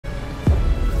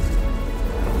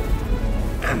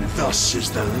And thus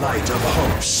is the light of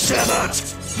hope severed.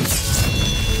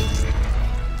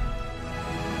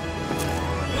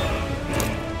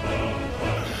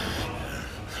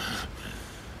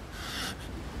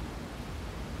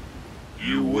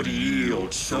 You would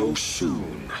yield so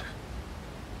soon.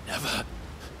 Never.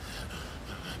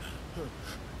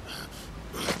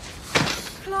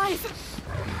 Clive!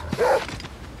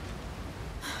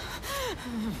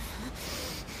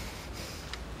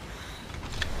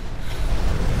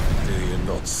 Do you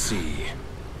not see?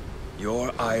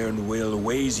 Your iron will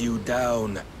weighs you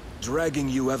down, dragging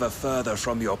you ever further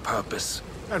from your purpose.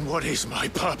 And what is my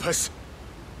purpose?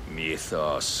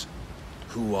 Mythos.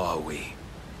 Who are we?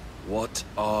 What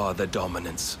are the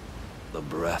dominants? The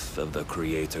breath of the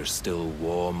Creator still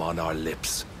warm on our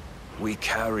lips. We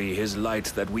carry his light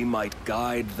that we might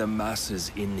guide the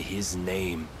masses in his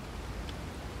name.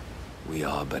 We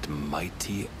are but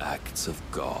mighty acts of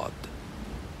God.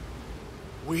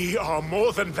 We are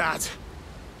more than that.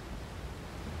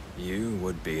 You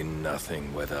would be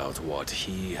nothing without what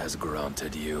he has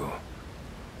granted you.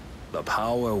 The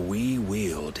power we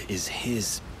wield is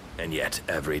his, and yet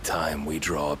every time we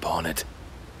draw upon it,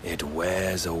 it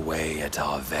wears away at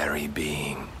our very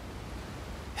being.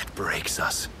 It breaks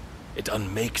us. It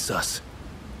unmakes us,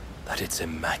 that its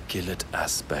immaculate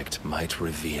aspect might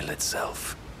reveal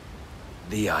itself.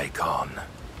 The icon.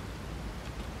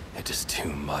 It is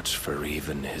too much for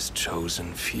even his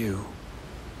chosen few.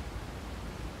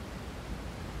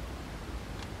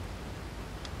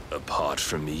 Apart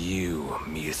from you,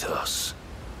 Mythos.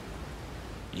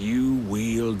 You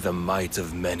wield the might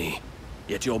of many,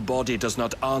 yet your body does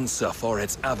not answer for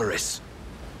its avarice.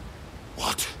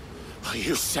 What are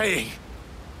you saying?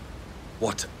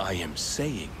 What I am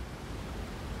saying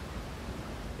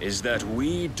is that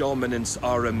we dominants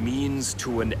are a means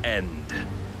to an end.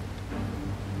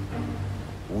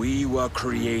 We were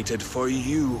created for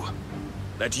you,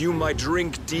 that you might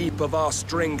drink deep of our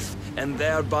strength and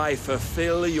thereby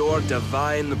fulfill your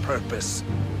divine purpose.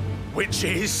 Which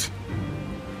is?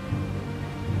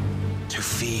 To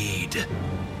feed.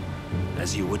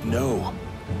 As you would know,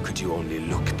 could you only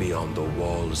look beyond the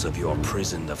walls of your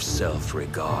prison of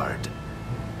self-regard.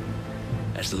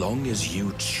 As long as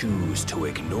you choose to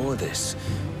ignore this,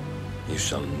 you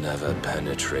shall never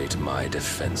penetrate my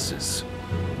defenses.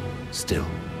 Still,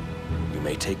 you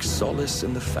may take solace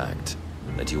in the fact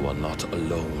that you are not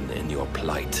alone in your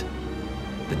plight.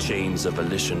 The chains of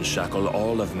volition shackle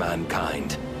all of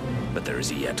mankind, but there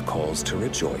is yet cause to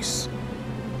rejoice.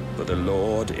 For the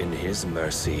Lord, in his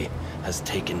mercy, has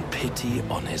taken pity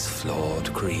on his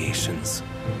flawed creations,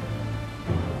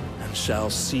 and shall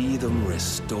see them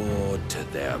restored to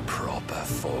their proper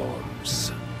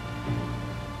forms.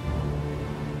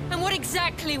 And what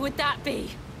exactly would that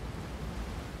be?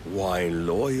 Why,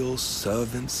 loyal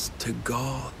servants to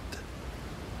God.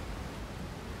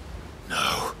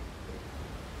 No.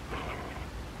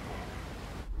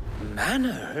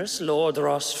 Manners, Lord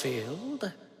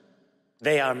Rossfield?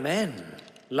 They are men,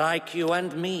 like you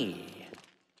and me.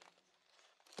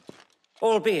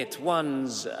 Albeit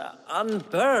ones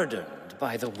unburdened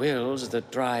by the wills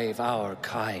that drive our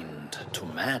kind to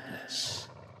madness.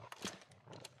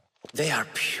 They are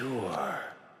pure.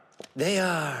 They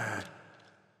are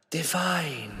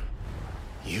divine.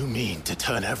 You mean to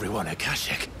turn everyone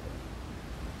Akashic?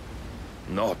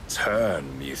 Not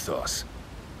turn, Mythos.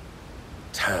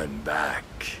 Turn back.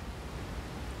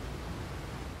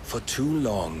 For too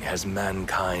long has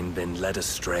mankind been led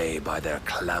astray by their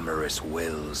clamorous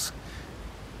wills.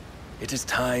 It is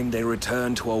time they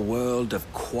return to a world of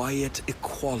quiet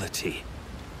equality,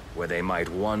 where they might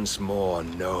once more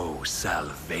know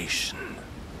salvation.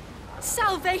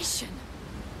 Salvation!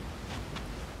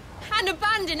 And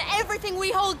abandon everything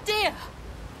we hold dear!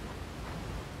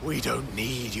 We don't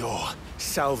need your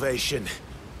salvation.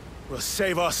 We'll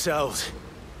save ourselves,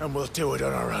 and we'll do it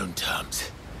on our own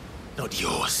terms. Not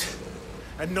yours.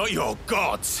 And not your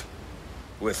gods!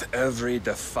 With every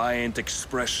defiant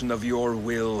expression of your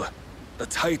will, the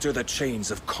tighter the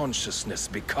chains of consciousness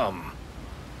become.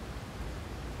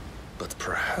 But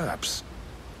perhaps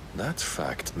that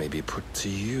fact may be put to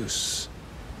use.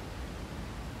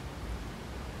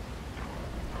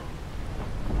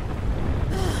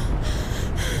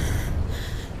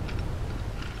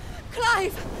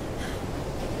 Clive!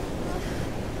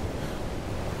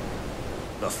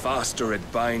 The faster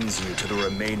it binds you to the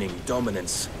remaining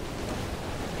dominance,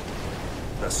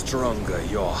 the stronger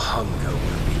your hunger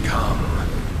will become.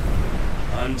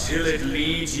 Until it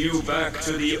leads you back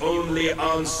to the only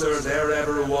answer there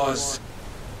ever was.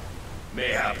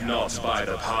 Mayhap not by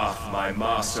the path my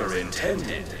master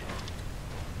intended,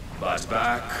 but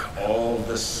back all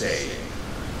the same.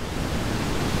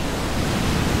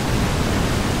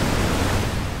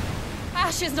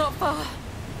 Ash is not far.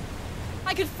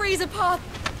 I could freeze a path.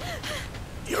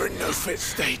 You're in no fit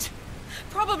state.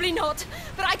 Probably not,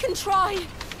 but I can try.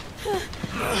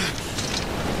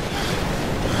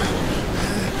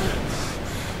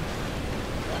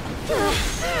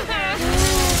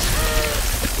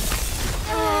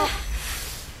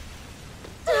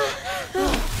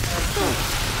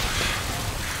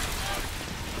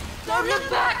 Don't look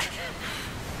back!